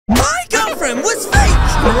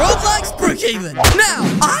Brookhaven. Now,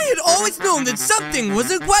 I had always known that something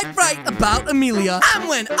wasn't quite right about Amelia, and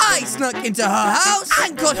when I snuck into her house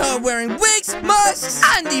and caught her wearing wigs, masks,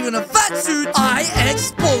 and even a fat suit, I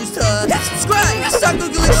exposed her. Hit subscribe,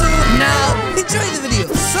 Calixo. Now, enjoy the video.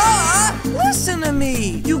 So, listen to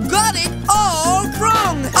me. You got it all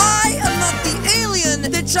wrong. I am not the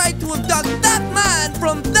alien that tried to abduct that man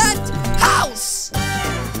from that house.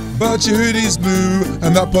 But your hoodie's blue,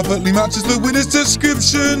 and that perfectly matches the winner's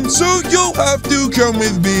description. So you'll have to come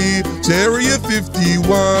with me to Area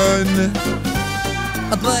 51.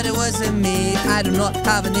 But it wasn't me. I do not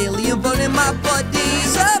have an alien bone in my body.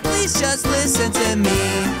 So please just listen to me,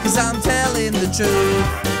 cause I'm telling the truth.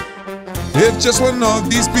 If just one of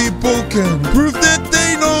these people can prove that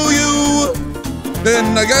they know you,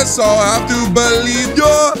 then I guess I'll have to believe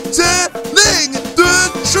you're telling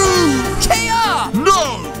the truth. KR!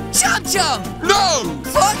 No! Chum Chum! No!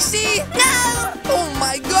 Foxy! No! Oh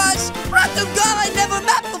my gosh! Random girl I never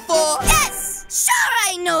met before! Yes! Sure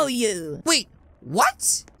I know you! Wait,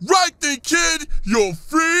 what? Right then, kid! You're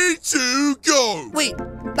free to go! Wait,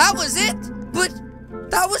 that was it? But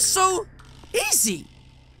that was so easy.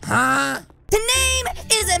 Huh? The name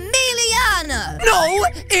is Emiliana! No,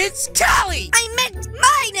 it's Callie! I meant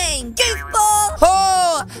my name, goofball!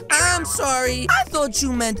 Oh, I'm sorry. I thought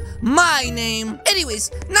you meant my name.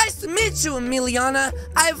 Anyways, nice to meet you, Emiliana.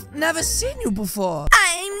 I've never seen you before.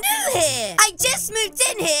 I'm new here. I just moved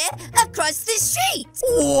in here across the street.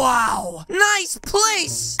 Wow, nice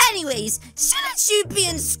place. Anyways, shouldn't you be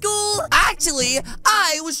in school? Actually,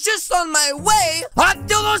 I was just on my way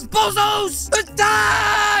until those bozos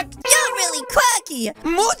attacked! You're really quirky.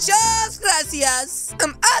 Muchas gracias.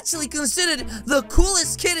 I'm actually considered the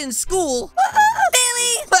coolest kid in school.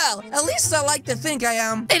 Really? Well, at least I like to think I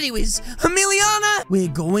am. Anyways, Emiliana, we're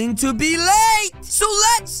going to be late. So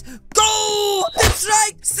let's go. That's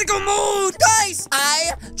right, sicko mode. Guys,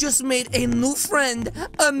 I just made a new friend,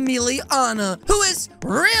 Emiliana, who is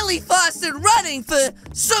really fast at running for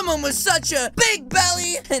someone with such a big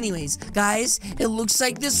belly. Anyways, guys, it looks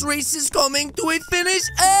like this race is coming to a finish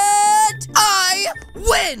and I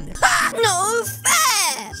win. Ha! No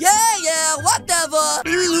fair. Yeah, whatever.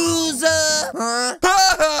 Loser.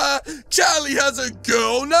 Huh? Callie has a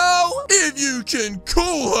girl now, if you can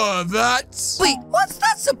call her that. Wait, what's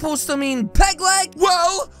that supposed to mean, peg leg?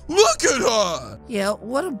 Well, look at her. Yeah,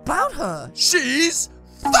 what about her? She's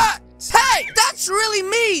fat. Hey, that's really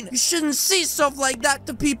mean. You shouldn't say stuff like that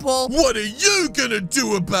to people. What are you gonna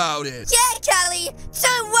do about it? Yeah, Callie,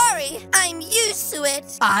 don't worry. I'm used to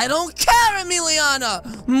it. I don't care,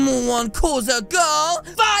 Emiliana. No one calls a girl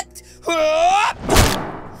fat.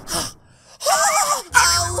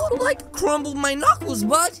 Ow! Like crumbled my knuckles,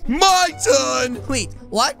 bud. My turn. Wait,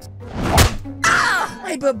 what? Ah!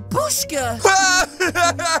 My babushka!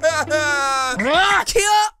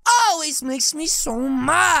 Kia always makes me so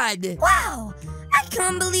mad. Wow, I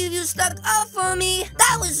can't believe you stuck up for me.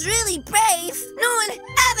 That was really brave. No one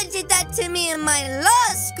ever did that to me in my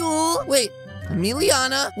law school. Wait,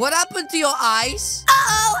 Emiliana, what happened to your eyes?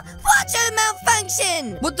 Uh-oh, watch her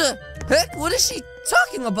malfunction. What the heck? What is she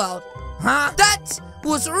talking about? Huh? That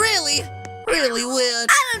was really weird.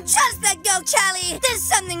 I don't trust that girl, Callie. There's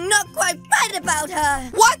something not quite right about her.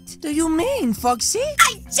 What do you mean, Foxy?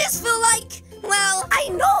 I just feel like, well, I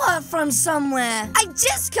know her from somewhere. I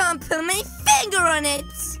just can't put my finger on it.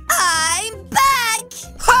 I'm back.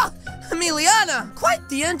 Ha! Emiliana, quite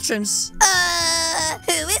the entrance.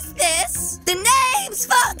 Who is this? The name's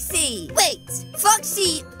Foxy. Wait,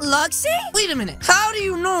 Foxy Loxy? Wait a minute. How do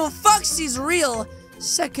you know Foxy's real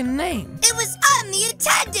second name? It was on the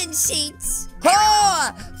attendance sheets.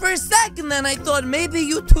 Oh, for a second then I thought maybe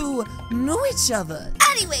you two knew each other.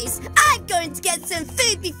 Anyways, I'm going to get some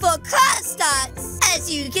food before class starts. As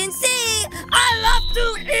you can see, I love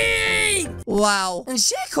to eat. Wow, and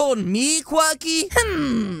she called me quirky?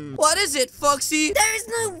 What is it, Foxy? There is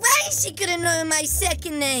no way she could have known my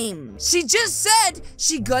second name. She just said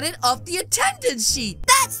she got it off the attendance sheet.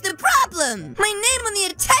 That's the problem. My name on the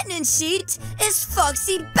attendance sheet is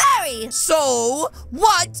Foxy Berry. So,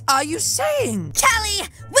 what are you saying? Callie,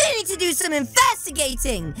 we need to do some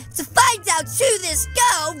investigating to find out who this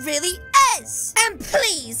girl really is. And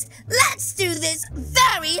please, let's do this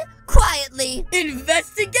very quietly.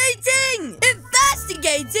 Investigating!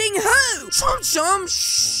 Investigating who? Chum Chum,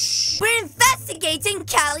 shh. We're investigating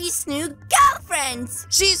Callie's new girlfriend.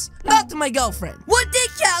 She's not my girlfriend. What did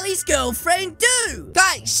Callie's girlfriend do?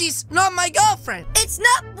 Guys, she's not my girlfriend. It's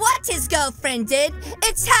not what his girlfriend did,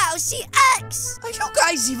 it's how she acts. Are you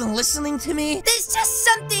guys even listening to me? There's just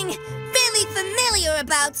something really familiar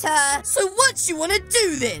about her. So what you wanna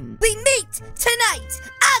do then? We meet tonight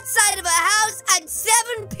outside of her house at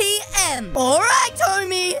 7 p.m. Alright,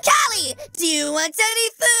 homie. Callie, do you want any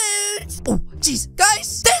food? Oh, jeez.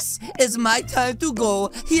 Guys, this is my time to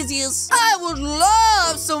go. Yes. I would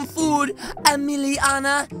love some food,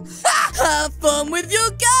 Emiliana. Have fun with your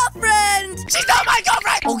girlfriend. She's not my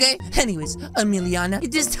girlfriend! Okay, anyways, Emiliana,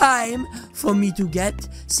 it is time for me to get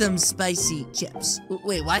some spicy chips.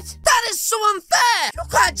 Wait, what? That is so unfair! You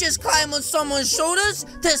can't just climb on someone's shoulders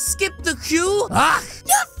to skip the queue. Ah!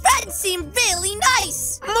 Your friends seem really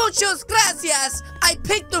nice. Muchas gracias. I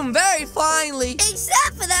picked them very finely.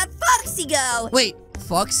 Except for that Foxy girl. Wait,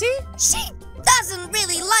 Foxy? She doesn't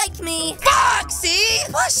really like me. Foxy?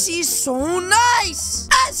 But she's so nice.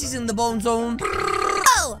 And she's in the bone zone.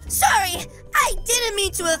 Oh, sorry. I didn't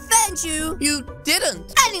mean to offend you. You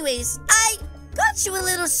didn't. Anyways, I got you a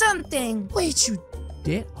little something. Wait, you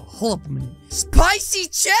did? Hold up a minute. Spicy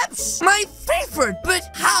chips? My favorite,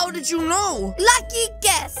 but how did you know? Lucky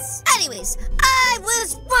guess. Anyways, I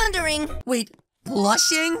was wondering. Wait,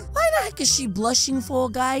 blushing? Why the heck is she blushing for,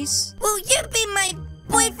 guys? Will you be my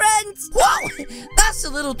boyfriend? Whoa! That's a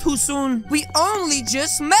little too soon. We only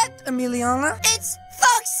just met, Emiliana. It's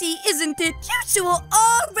Foxy, isn't it? You two are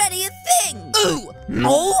already a thing. Ooh,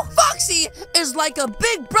 no? Foxy is like a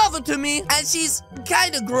big brother to me, and she's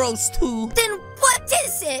kinda gross too. Then what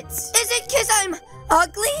is it? Is it because I'm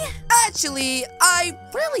ugly? Actually, I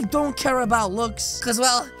really don't care about looks. Cause,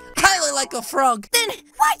 well, I look like a frog. Then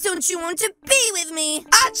why don't you want to be with me?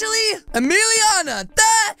 Actually, Emiliana,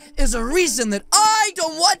 that is a reason that I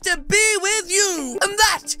don't want to be with you. And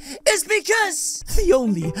that is because the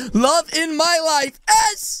only love in my life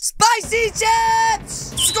is spicy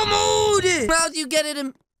chips. Scomood. How do you get it,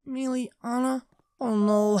 Emiliana? Oh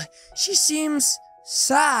no, she seems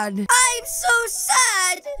sad. I'm so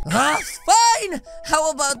sad. Fine.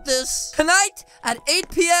 How about this? Tonight at 8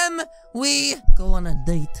 p.m. we go on a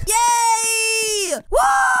date. Yay!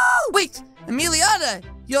 Woo! Wait, Emiliana,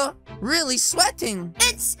 you're really sweating.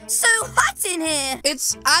 It's so hot in here.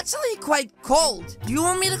 It's actually quite cold. Do you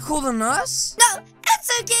want me to call the nurse? No,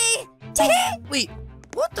 it's okay. Wait,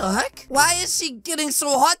 what the heck? Why is she getting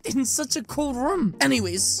so hot in such a cold room?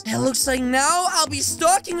 Anyways, it looks like now I'll be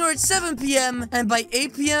stalking her at 7 p.m. and by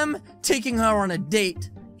 8 p.m. taking her on a date.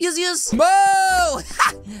 Yes. Whoa!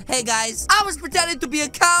 Hey guys, I was pretending to be a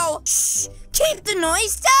cow. Shh! Keep the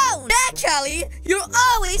noise down! Yeah, Callie, you're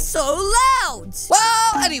always so loud!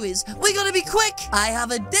 Well, anyways, we gotta be quick. I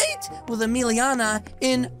have a date with Emiliana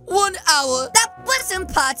in 1 hour. That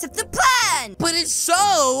wasn't part of the plan! But it's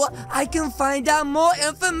so I can find out more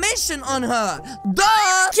information on her.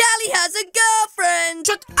 Duh! Callie has a girlfriend!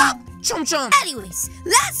 Shut up, Chum Chum! Anyways,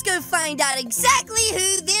 let's go find out exactly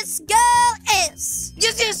who this girl is!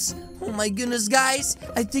 Yes! Oh my goodness, guys.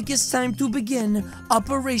 I think it's time to begin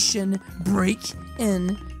Operation Break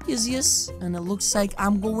In. Yes. And it looks like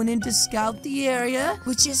I'm going in to scout the area,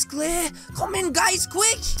 which is clear. Come in, guys,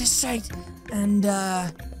 quick. That's right. And,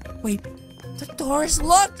 wait. The door is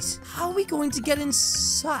locked. How are we going to get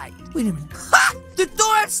inside? Wait a minute. Ha! The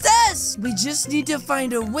door upstairs! We just need to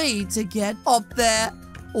find a way to get up there.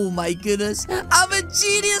 Oh my goodness. I'm a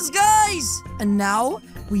genius, guys! And now,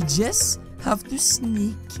 we just have to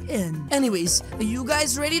sneak in. Anyways, are you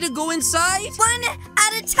guys ready to go inside? One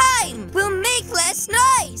at a time. We'll make less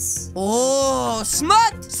noise. Oh,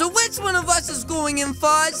 smart. So which one of us is going in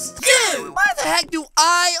first? You. Why the heck do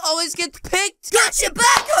I always get picked? Got your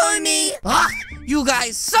back, homie. Ah, you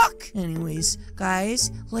guys suck. Anyways,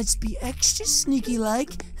 guys, let's be extra sneaky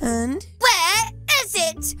like and... Where is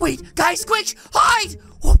it? Wait, guys, quick, hide!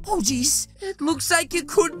 Oh, jeez. It looks like it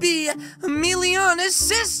could be Emiliana's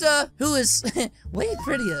sister, who is way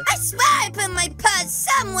prettier. I swear I put my purse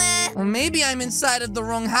somewhere. Or maybe I'm inside of the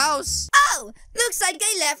wrong house. Oh, looks like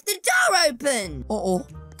I left the door open. Uh-oh.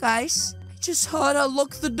 Guys, I just heard her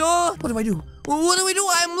lock the door. What do I do? What do we do?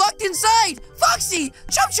 I'm locked inside. Foxy,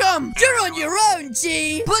 Chum Chum. You're on your own,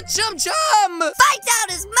 G. But Chum Chum. Find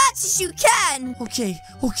out as much as you can.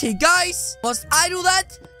 Okay, guys. Must I do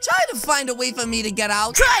that? Try to find a way for me to get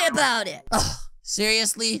out. Try about it. Ugh,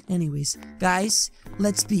 seriously? Anyways, guys,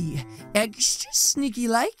 let's be extra sneaky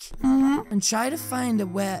like. And try to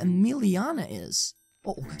find where Emiliana is.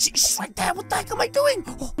 Oh, she's right there. What the heck am I doing?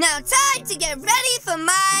 Oh. Now time to get ready for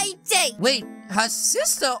my date. Wait, her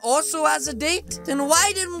sister also has a date? Then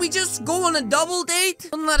why didn't we just go on a double date?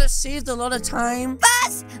 Wouldn't that have saved a lot of time?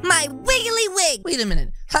 First, my wiggly wig. Wait a minute.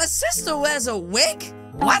 Her sister wears a wig?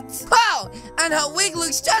 What? Wow! And her wig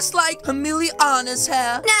looks just like Emiliana's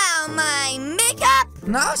hair. Now my makeup.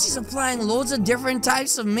 Now she's applying loads of different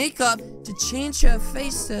types of makeup to change her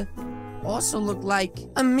face to also look like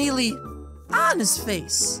Emiliana's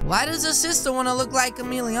face. Why does her sister want to look like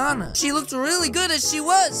Emiliana? She looked really good as she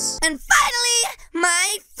was. And finally,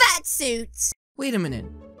 my fat suit. Wait a minute.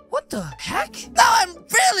 What the heck? Now I'm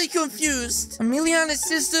really confused. Emiliana's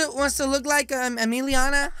sister wants to look like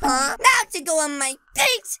Emiliana, huh? Now to go on my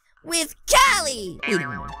date with Callie. Wait a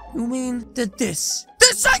minute. You mean this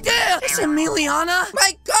right there is Emiliana?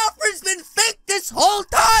 My girlfriend's been fake this whole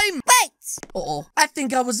time. Wait. Uh-oh. I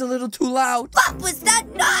think I was a little too loud. What was that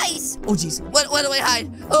noise? Oh, jeez. Where do I hide?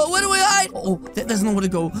 Where do I hide? Oh, there's nowhere to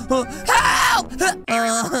go. Help!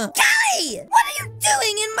 Callie! What are you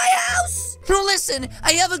doing in my house? No, listen.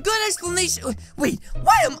 I have a good explanation. Wait,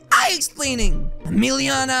 why am I explaining?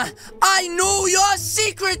 Emiliana, I know your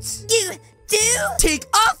secrets. You do? Take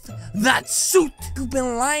off that suit. You've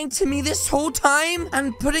been lying to me this whole time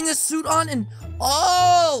and putting a suit on and...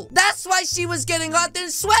 Oh, that's why she was getting hot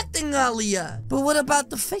and sweating earlier. But what about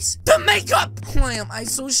the face? The makeup! Why am I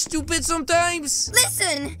so stupid sometimes?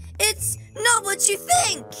 Listen, it's not what you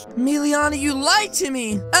think. Emiliana, you lied to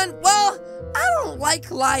me. And, well, I don't like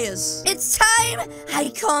liars. It's time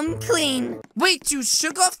I come clean. Wait, you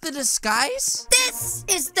shook off the disguise? This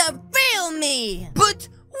is the real me. But...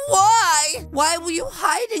 why? Why were you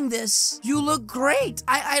hiding this? You look great.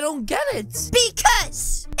 I don't get it.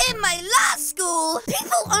 Because in my last school,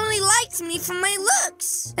 people only liked me for my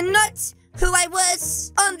looks and not who I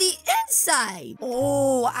was on the inside.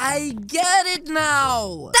 Oh, I get it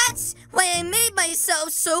now. That's why I made myself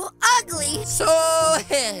so ugly. So,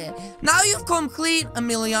 now you've come clean,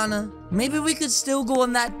 Emiliana. Maybe we could still go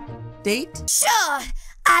on that date? Sure,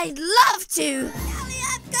 I'd love to. Callie,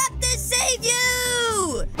 I've got to save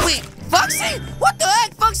you. Wait, Foxy? What the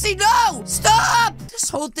heck, Foxy? No! Stop! This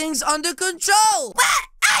whole thing's under control.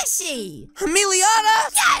 Where is she?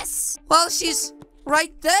 Emiliana? Yes! Well, she's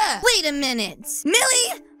right there. Wait a minute.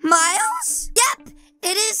 Millie? Miles? Yep,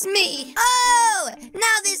 it is me. Oh,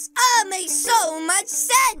 now this all makes so much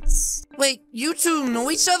sense. Wait, you two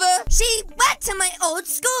know each other? She went to my old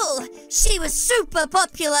school. She was super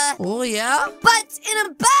popular. Oh, yeah? But in a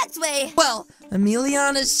bad way. Well,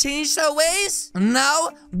 Emiliana's changed her ways. And now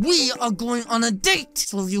we are going on a date.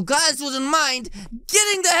 So if you guys wouldn't mind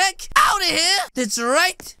getting the heck out of here. That's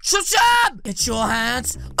right. Shut! Get your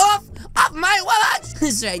hands off my wallet.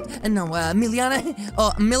 That's right. And now, Emiliana,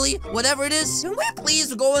 or Millie, whatever it is, can we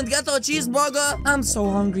please go and get our cheeseburger? I'm so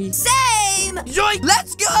hungry. Same. Yoink!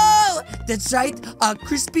 Let's go! That's right. A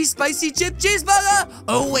crispy, spicy chip cheeseburger.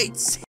 Oh, wait.